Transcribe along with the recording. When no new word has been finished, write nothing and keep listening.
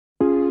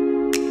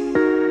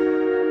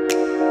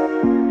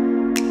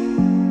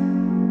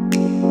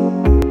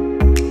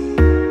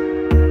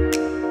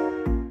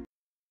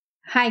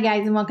Hi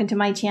guys, and welcome to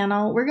my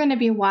channel. We're going to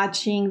be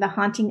watching The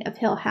Haunting of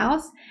Hill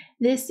House.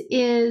 This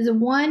is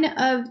one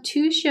of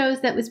two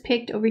shows that was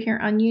picked over here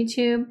on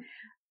YouTube.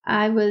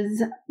 I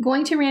was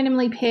going to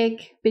randomly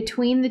pick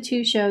between the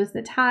two shows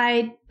that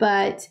tied,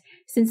 but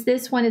since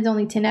this one is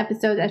only 10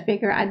 episodes, I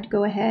figure I'd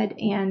go ahead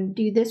and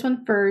do this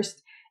one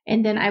first,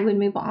 and then I would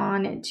move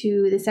on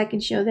to the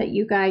second show that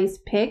you guys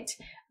picked,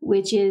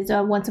 which is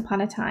Once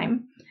Upon a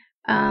Time.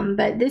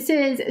 But this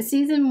is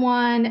season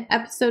 1,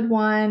 episode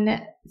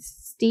 1,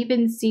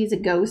 Stephen Sees a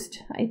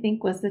Ghost, I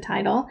think was the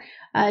title.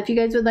 If you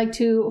guys would like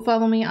to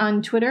follow me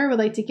on Twitter, would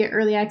like to get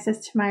early access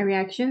to my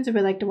reactions, or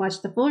would like to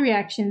watch the full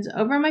reactions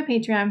over on my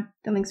Patreon,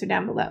 the links are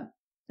down below.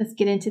 Let's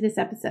get into this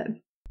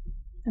episode.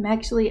 I'm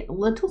actually a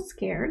little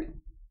scared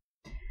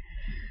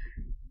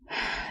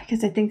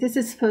because I think this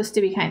is supposed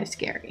to be kind of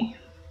scary,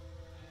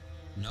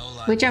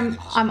 which I'm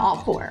all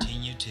for.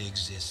 Continue to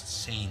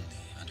exist sanely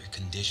under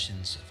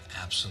conditions of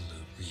absolute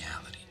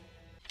reality.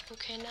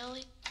 Okay,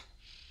 Nellie?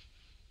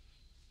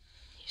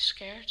 You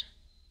scared?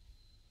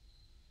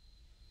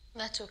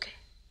 That's okay.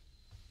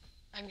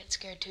 I get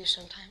scared too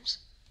sometimes.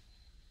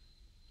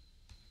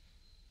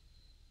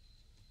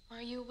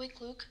 Are you awake,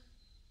 Luke?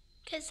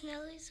 'Cause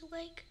Nellie's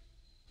awake.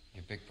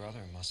 Your big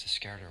brother must have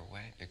scared her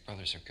away. Big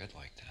brothers are good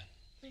like that.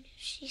 But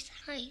she's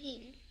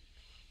hiding.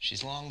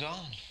 She's long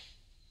gone.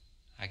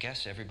 I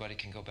guess everybody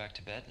can go back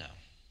to bed now.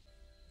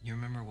 You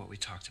remember what we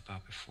talked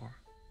about before?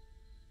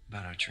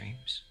 About our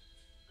dreams?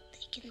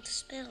 They can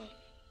spill.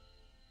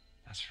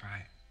 That's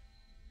right.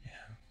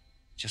 Yeah.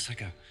 Just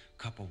like a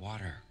cup of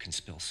water can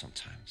spill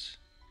sometimes.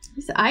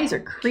 His eyes are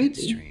Kids'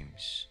 creepy.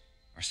 dreams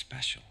are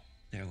special.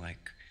 They're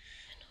like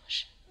An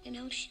ocean. An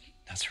ocean.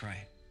 That's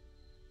right.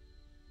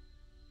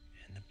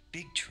 And the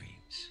big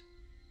dreams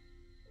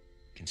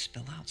can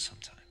spill out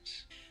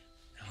sometimes.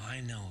 Now,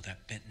 I know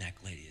that bent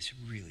neck lady is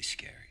really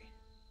scary.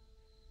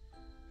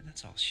 But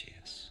that's all she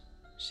is.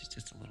 She's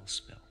just a little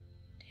spill.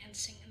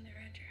 Dancing in the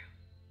red room.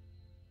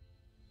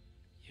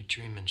 You're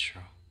dreaming,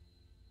 Cheryl.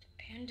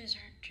 The pandas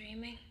aren't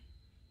dreaming.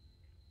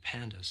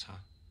 Pandas, huh?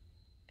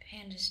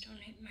 Pandas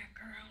don't eat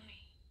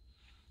macaroni.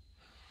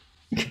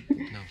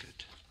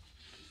 Noted.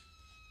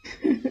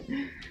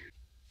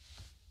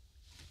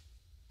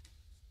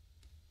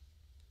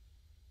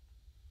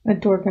 That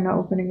door gonna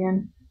open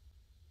again.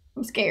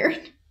 I'm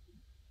scared.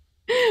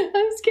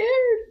 I'm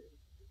scared.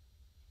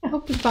 I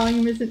hope the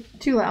volume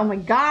isn't too loud. Oh my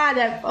god,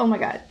 oh my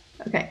god.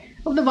 Okay.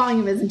 Hope the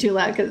volume isn't too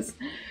loud because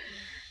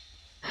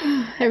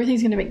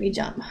everything's gonna make me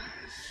jump.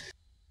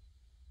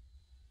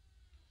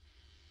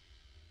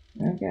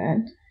 Oh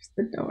god, there's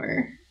the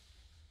door.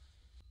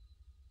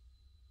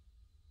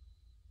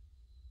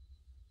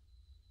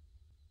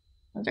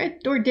 That's right,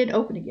 the door did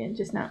open again,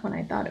 just not when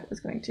I thought it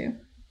was going to.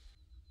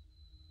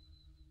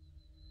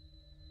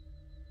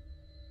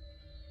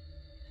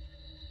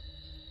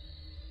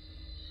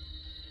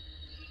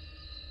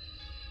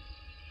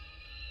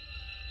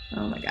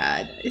 Oh my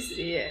god, I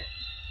see it.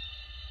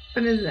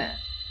 What is that?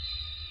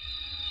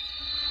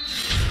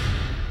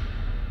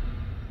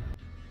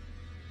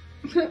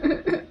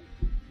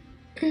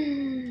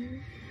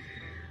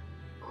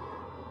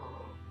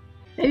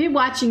 Maybe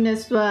watching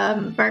this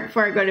right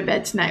before I go to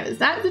bed tonight was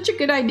not such a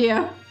good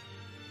idea.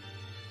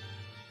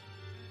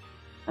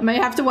 I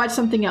might have to watch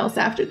something else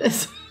after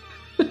this.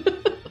 I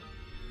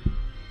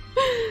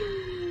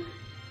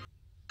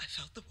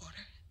felt the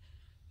water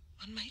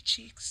on my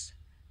cheeks,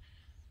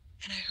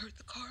 and I heard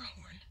the car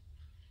horn.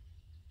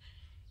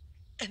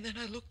 And then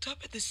I looked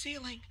up at the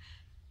ceiling,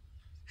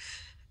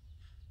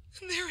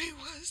 and there he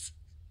was,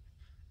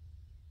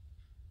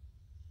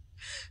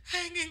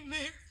 hanging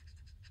there,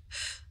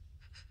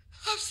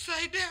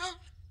 upside down.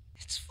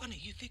 It's funny,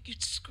 you think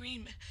you'd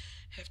scream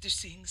after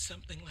seeing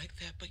something like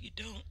that, but you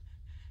don't.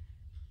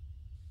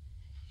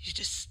 You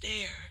just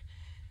stare.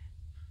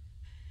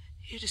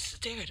 You just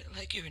stare at it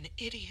like you're an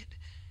idiot.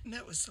 And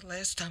that was the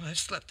last time I've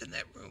slept in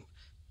that room.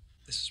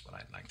 This is what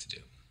I'd like to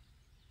do.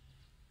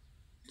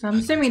 So I'm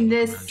assuming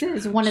this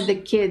is one of the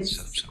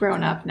kids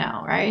grown up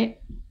now, right?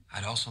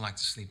 I'd also like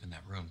to sleep in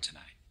that room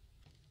tonight.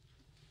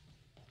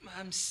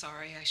 I'm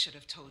sorry, I should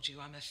have told you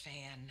I'm a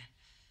fan.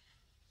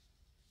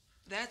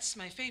 That's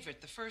my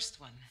favorite, the first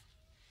one.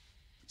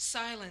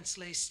 Silence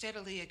lay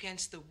steadily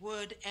against the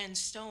wood and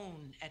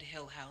stone at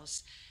Hill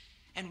House,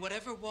 and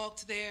whatever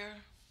walked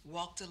there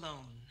walked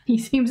alone. He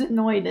seems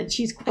annoyed that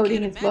she's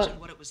quoting his I can't imagine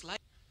book. what it was like.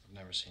 I've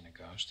never seen a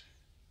ghost.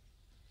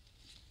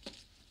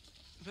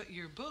 But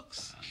your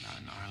books. Not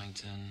in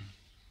Arlington,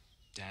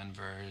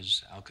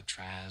 Danvers,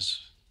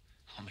 Alcatraz,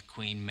 on the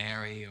Queen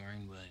Mary, or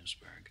in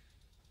Williamsburg.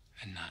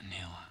 And not in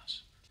Hill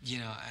House. You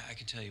know, I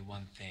can tell you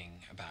one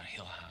thing about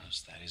Hill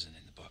House that isn't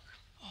in the book.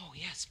 Oh,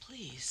 yes,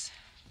 please.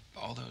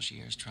 All those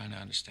years trying to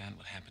understand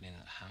what happened in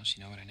that house,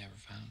 you know what I never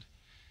found?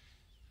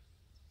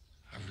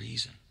 A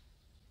reason.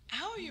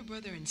 How are your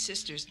brother and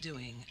sisters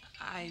doing?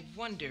 I've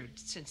wondered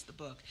since the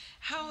book.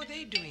 How are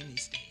they doing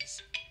these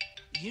days?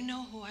 You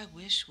know who I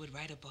wish would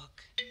write a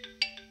book?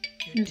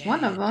 Your He's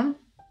one of dad. them.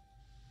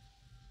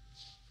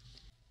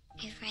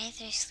 I'd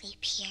rather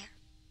sleep here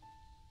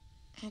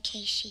in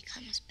case she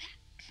comes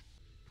back.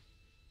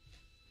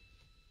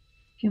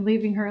 You're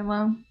leaving her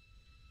alone.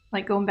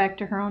 Like going back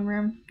to her own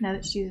room now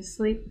that she's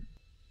asleep.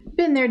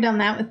 Been there, done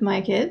that with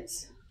my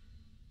kids.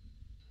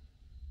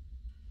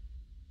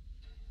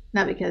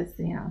 Not because,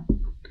 you know,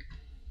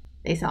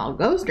 they saw a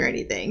ghost or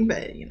anything,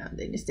 but, you know,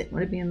 they just didn't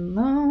want to be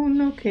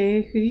alone.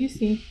 Okay, who do you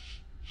see?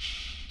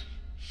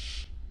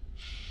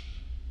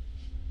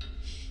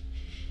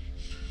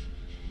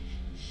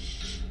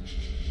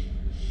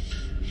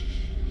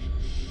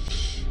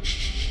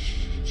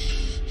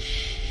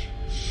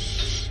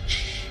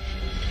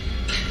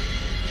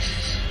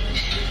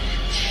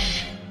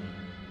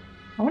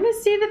 I want to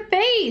see the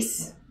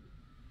face.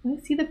 I want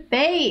to see the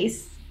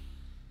face.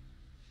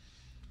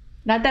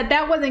 Not that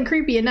that wasn't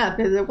creepy enough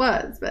as it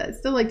was, but I'd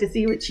still like to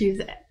see what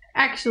she's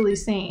actually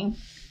seeing.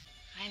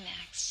 Hi,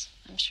 Max.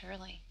 I'm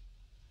Shirley.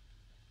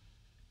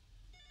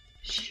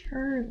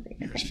 Shirley.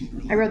 Okay.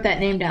 I wrote that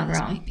name down This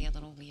wrong. might be a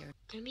little weird.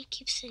 Mommy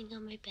keeps sitting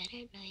on my bed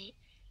at night,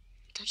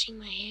 touching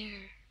my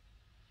hair.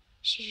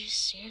 She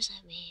just stares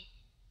at me,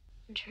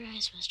 and her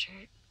eyes must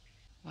hurt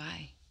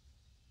Why?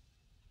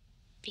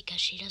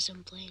 because she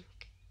doesn't blink.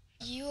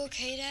 You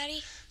okay,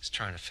 Daddy? Just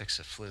trying to fix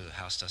the flu. The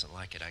house doesn't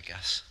like it, I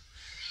guess.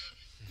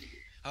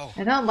 Oh,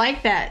 I don't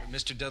like that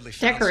Mr. Dudley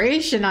found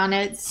decoration on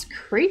it. It's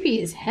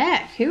creepy as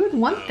heck. Who would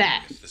want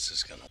that?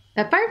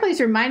 That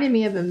fireplace reminded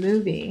me of a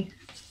movie.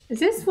 Is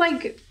this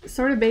like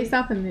sort of based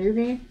off a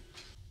movie?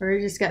 Or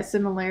it just got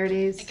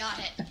similarities? I got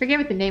it. I forget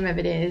what the name of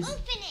it is.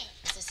 Open it!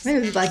 Maybe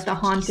it was like The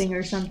Haunting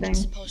or something.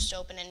 It's supposed to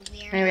open and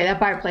Anyway, that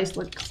fireplace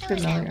looked So is that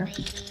familiar.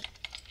 lady.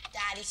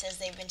 Daddy says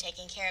they've been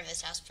taking care of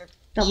this house for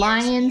The years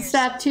lion and years,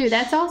 stuff so too.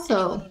 That's anyone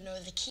also... would know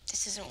the key.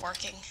 This isn't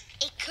working.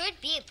 It could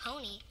be a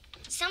pony.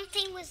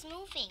 Something was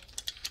moving.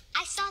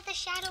 I saw the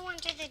shadow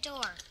under the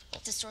door.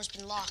 This door's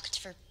been locked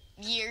for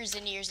years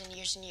and years and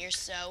years and years,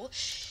 so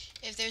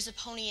if there's a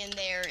pony in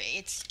there,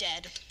 it's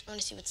dead. I want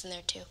to see what's in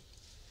there, too.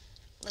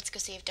 Let's go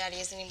see if Daddy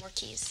has any more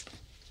keys.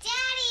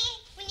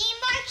 Daddy, we need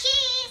more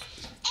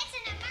keys. It's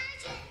an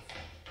emergency.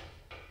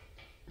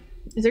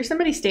 Is there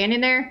somebody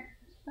standing there?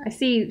 I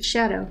see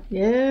shadow.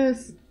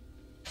 Yes.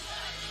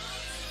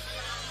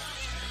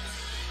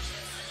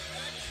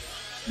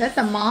 That's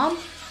the mom?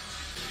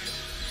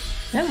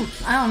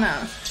 I don't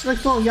know. She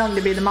looks a little young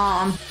to be the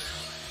mom.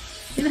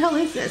 Who the hell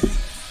is this?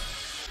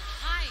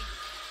 Hi.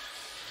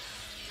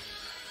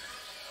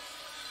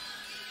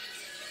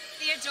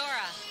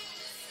 Theodora.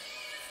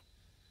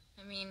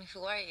 I mean,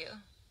 who are you?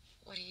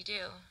 What do you do?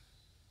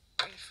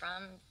 Where are you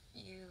from?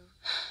 You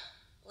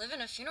live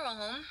in a funeral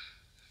home.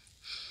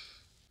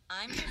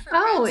 I'm here for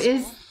Oh, grad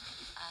is... school.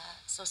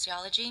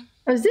 Sociology.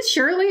 Oh, is this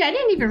Shirley? I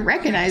didn't even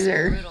recognize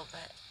her. Brutal,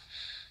 but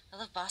I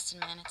love Boston,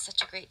 man. It's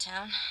such a great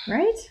town.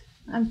 Right?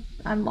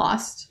 I'm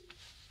lost.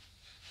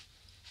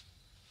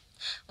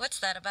 What's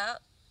that about?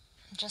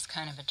 I'm just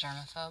kind of a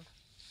germaphobe.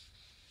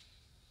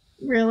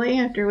 Really?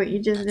 After what you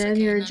just That's did,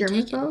 okay, you're a I'm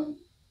taken. germaphobe?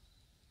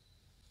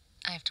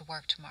 I have to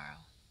work tomorrow.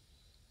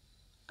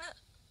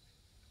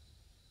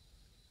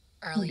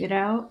 I'll Early. get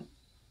out.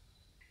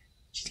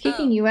 She's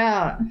kicking you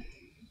out.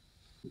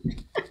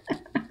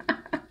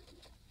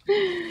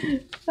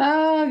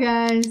 Oh,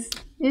 guys.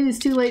 It is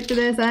too late for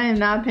this. I am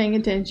not paying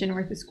attention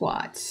worth a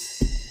squat.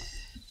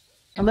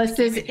 Unless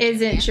this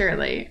isn't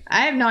Shirley.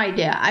 I have no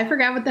idea. I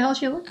forgot what the hell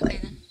she looked Okay,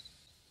 like. then.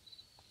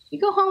 You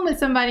go home with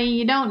somebody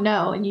you don't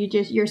know and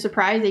you're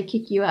surprised they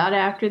kick you out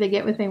after they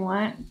get what they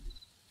want.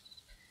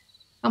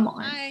 Come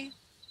on. Hi.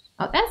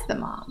 Oh, that's the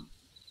mom.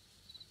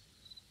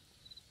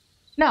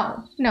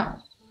 No. No,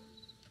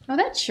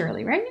 that's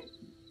Shirley, right?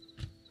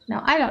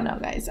 No, I don't know,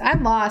 guys.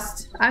 I'm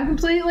lost. I'm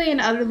completely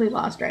and utterly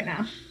lost right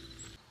now.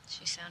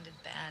 She sounded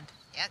bad.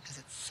 Yeah, because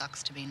it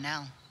sucks to be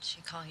now.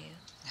 She call you?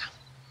 No,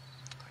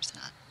 of course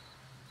not.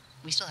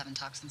 We still haven't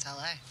talked since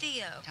LA.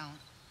 Theo. No,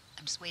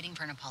 I'm just waiting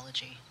for an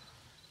apology.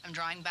 I'm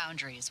drawing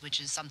boundaries, which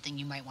is something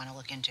you might want to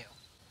look into.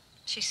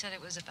 She said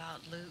it was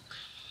about Luke.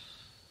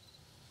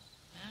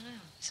 I don't know.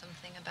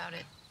 Something about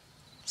it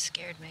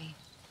scared me.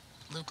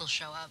 Luke will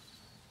show up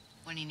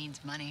when he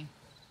needs money.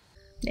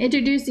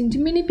 Introducing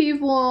too many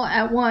people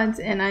at once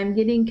and I'm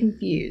getting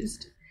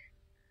confused.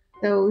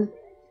 So,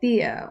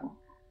 Theo.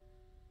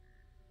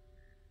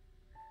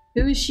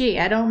 Who is she?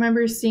 I don't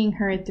remember seeing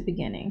her at the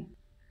beginning.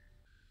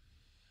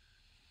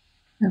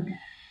 Okay.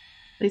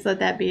 Please let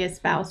that be a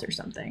spouse or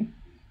something.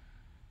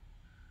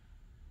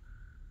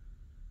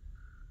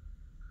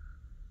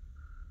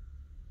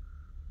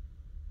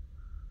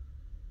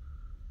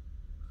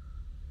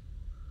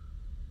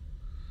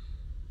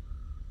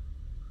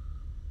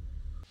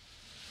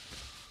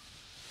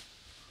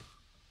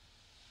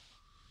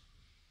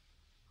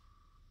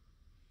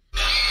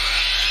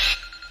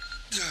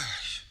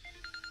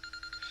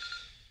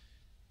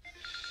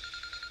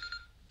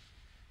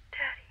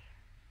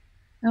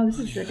 Oh, this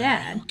is the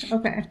dad. Okay.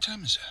 What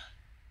time is it?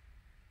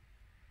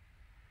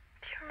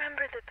 Do you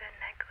remember the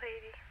bed-neck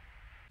lady?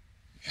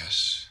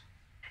 Yes.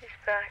 She's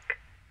back.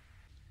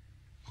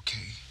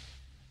 Okay.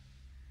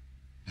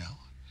 Now,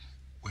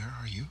 where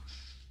are you?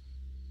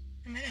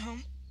 I'm at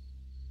home.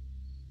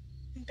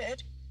 In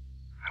bed.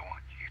 I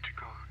want you to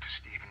go to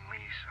Stephen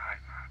Lee's.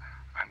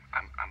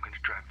 I'm going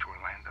to drive to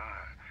Orlando.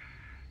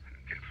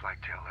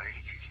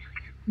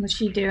 What's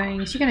she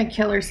doing? Is she gonna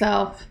kill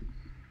herself?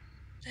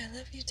 I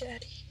love you,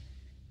 Daddy.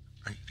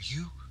 Are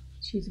you?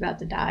 She's about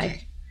to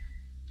die.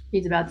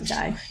 She's about to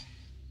die.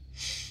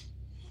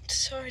 I'm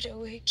sorry to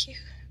wake you.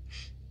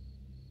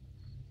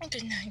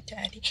 Good night,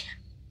 Daddy.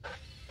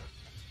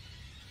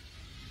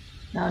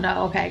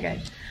 No, okay,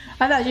 good.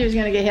 I thought she was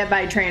gonna get hit by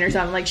a train or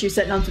something, like she was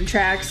sitting on some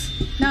tracks.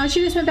 No, she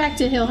just went back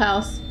to Hill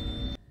House.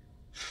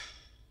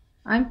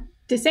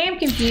 To say I'm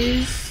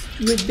confused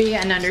would be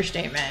an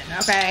understatement,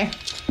 okay?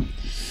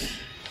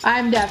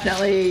 I'm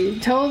definitely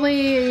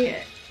totally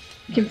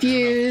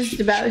confused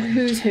about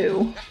who's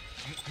who.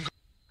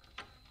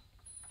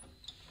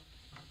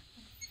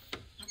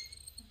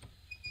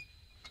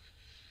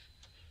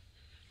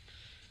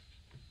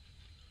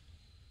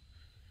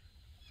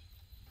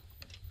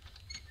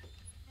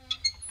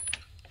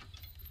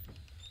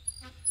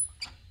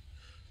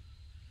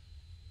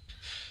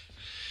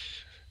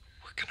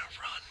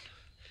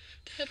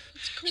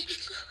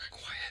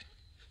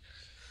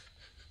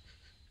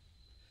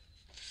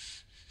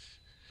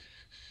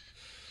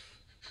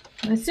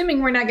 I'm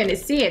assuming we're not going to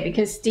see it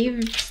because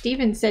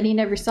Steven said he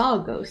never saw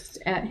a ghost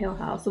at Hill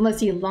House, unless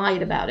he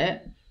lied about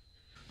it.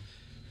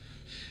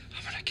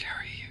 I'm gonna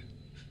carry you.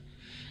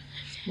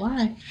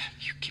 Why?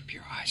 You keep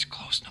your eyes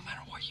closed no matter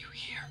what you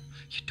hear.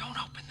 You don't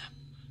open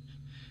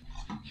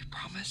them. You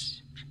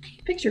promise?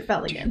 Picture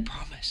Flanagan. You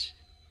promise?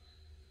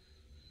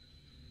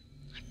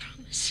 I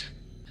promise.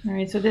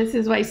 Alright, so this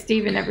is why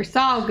Steven never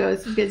saw a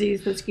ghost, because he's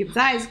supposed to keep his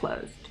eyes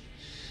closed.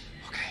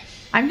 Okay.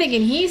 I'm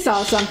thinking he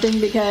saw something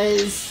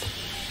because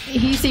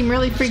he seemed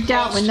really freaked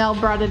out when Nell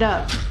brought it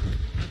up.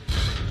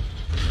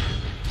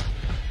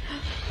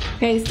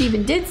 Okay,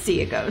 Steven did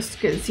see a ghost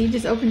because he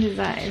just opened his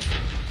eyes.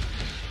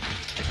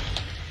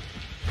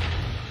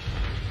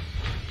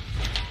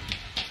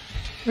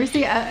 Where's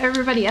the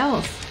everybody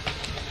else?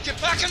 Get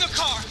back in the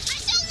car! I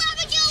saw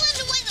Abigail in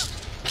the window!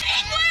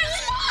 Where's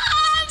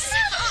Mom?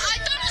 I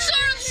thought I saw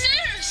her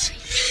upstairs!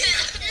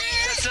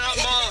 That's not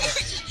Mom!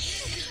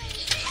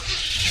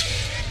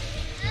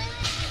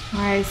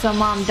 Alright, so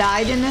Mom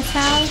died in this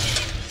house?